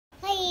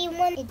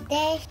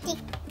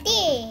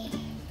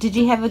Did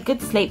you have a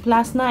good sleep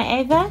last night,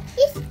 Ava?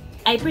 Yes.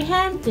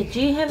 Abraham, did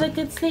you have a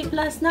good sleep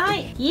last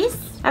night? Yes.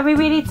 Are we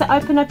ready to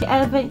open up your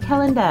advent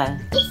calendar?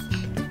 Yes.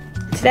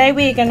 Today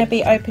we're going to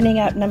be opening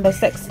up number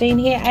 16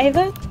 here,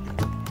 Ava.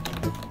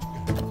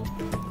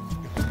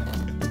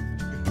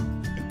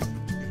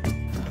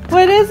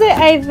 What is it,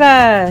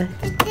 Ava?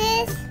 It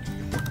is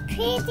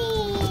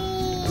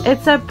pretty.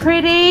 It's a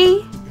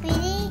pretty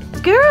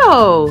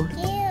Girl.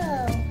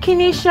 girl. Can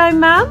you show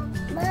Mum?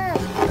 Mom,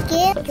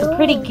 girl. It's a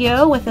pretty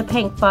girl with a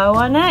pink bow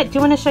on it. Do you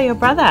want to show your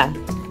brother?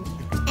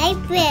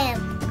 Abraham,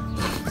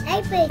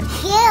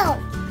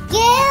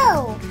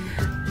 girl.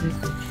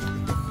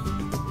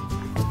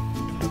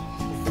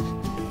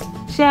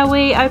 Shall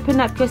we open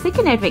up your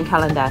second advent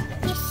calendar?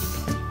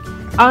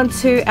 Yes. On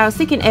to our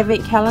second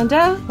advent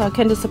calendar, our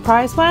Kinder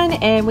Surprise one,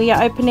 and we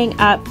are opening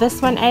up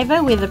this one,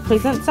 Ava, where the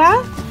presents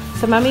are.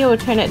 So Mummy will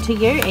turn it to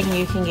you and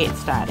you can get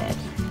started.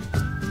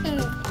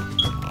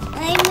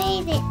 I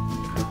made it.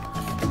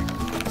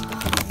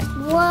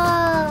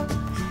 Whoa,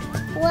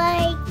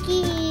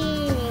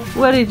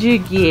 What did you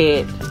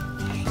get?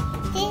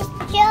 this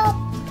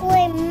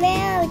chocolate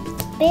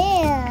milk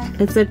bear.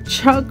 It's a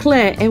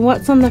chocolate, and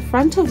what's on the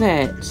front of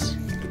it?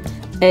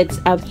 It's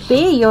a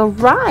bear, you're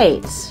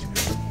right.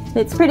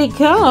 It's pretty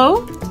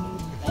cool.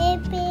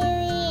 It's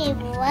very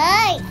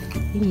white.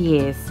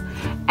 Yes.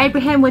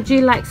 Abraham, would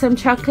you like some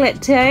chocolate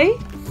too?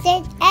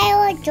 It's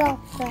our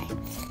chocolate.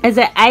 Is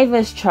it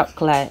Ayvas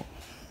chocolate?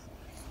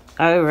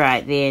 Oh,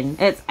 right then.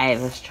 It's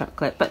Ayvas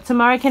chocolate. But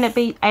tomorrow, can it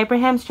be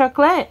Abraham's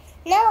chocolate?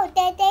 No,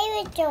 that's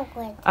our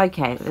chocolate.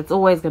 Okay, it's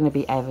always going to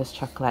be Ayvas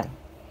chocolate.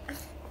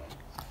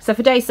 So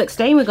for day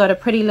 16, we've got a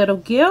pretty little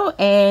girl,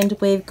 and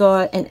we've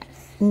got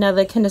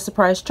another Kinder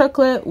Surprise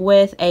chocolate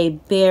with a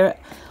bear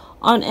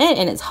on it,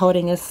 and it's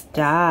holding a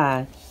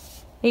star. Are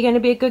you going to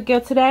be a good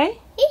girl today?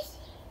 Yes.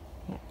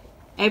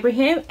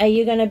 Abraham, are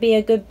you going to be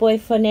a good boy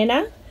for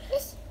Nana?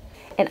 Yes.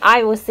 And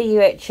I will see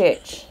you at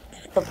church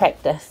for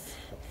practice.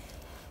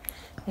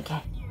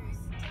 Okay.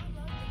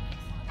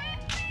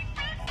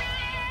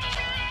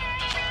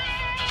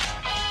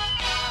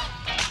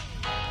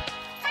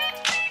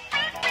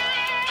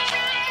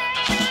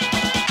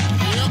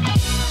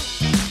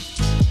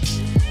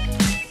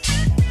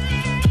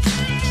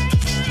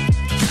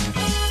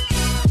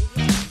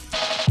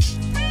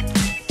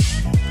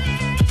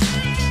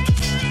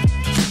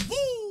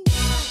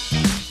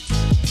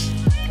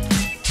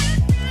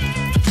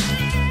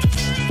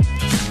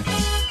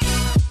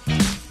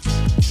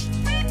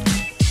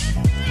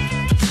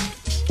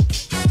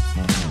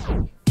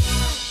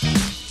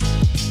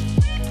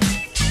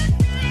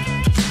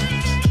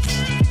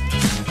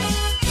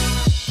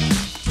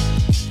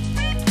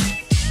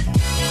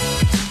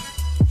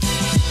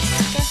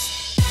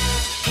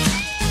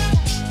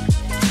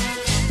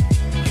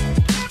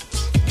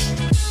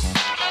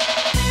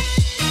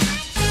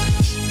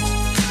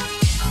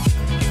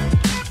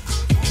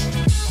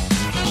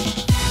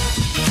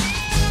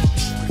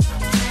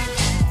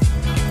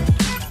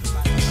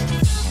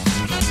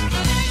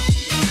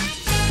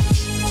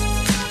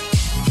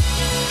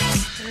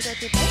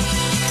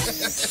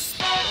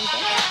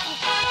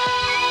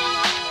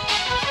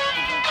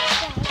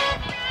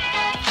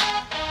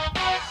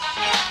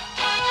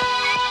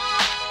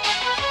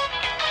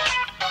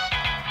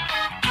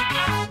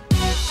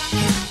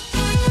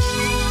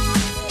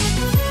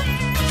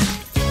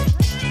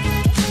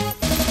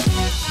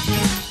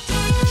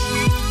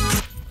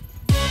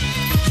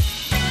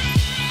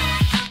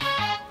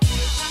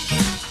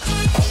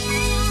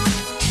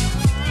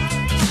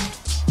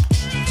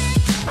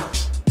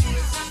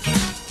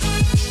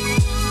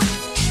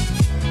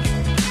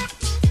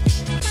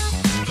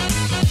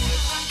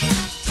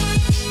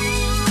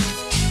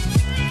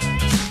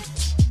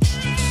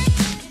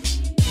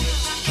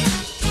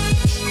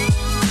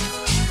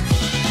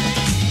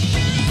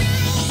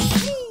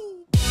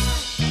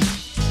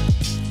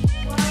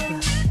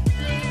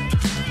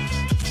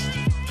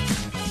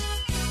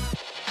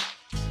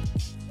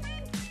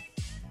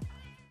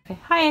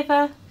 Hi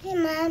Ava. Hey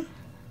Mom.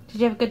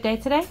 Did you have a good day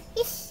today?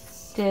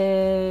 Yes.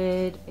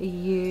 Did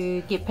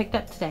you get picked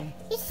up today?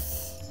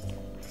 Yes.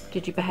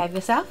 Did you behave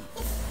yourself?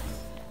 Yes.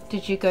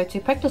 Did you go to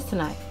practice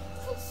tonight?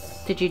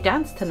 Yes. Did you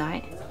dance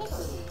tonight?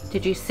 Yes.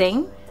 Did you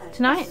sing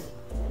tonight?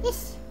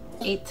 Yes.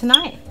 Eat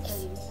tonight?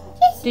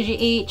 Yes. Did you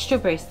eat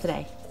strawberries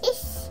today?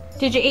 Yes.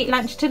 Did you eat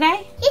lunch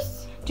today?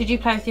 Yes. Did you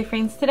play with your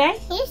friends today?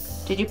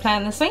 Yes. Did you play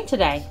on the swing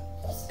today?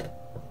 Yes.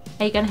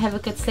 Are you going to have a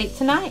good sleep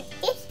tonight?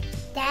 Yes.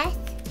 That's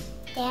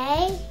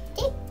day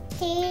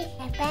 60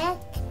 about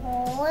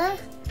 4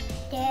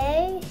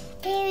 day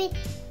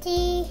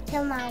 30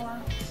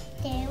 tomorrow.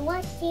 Day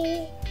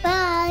 1.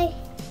 Bye.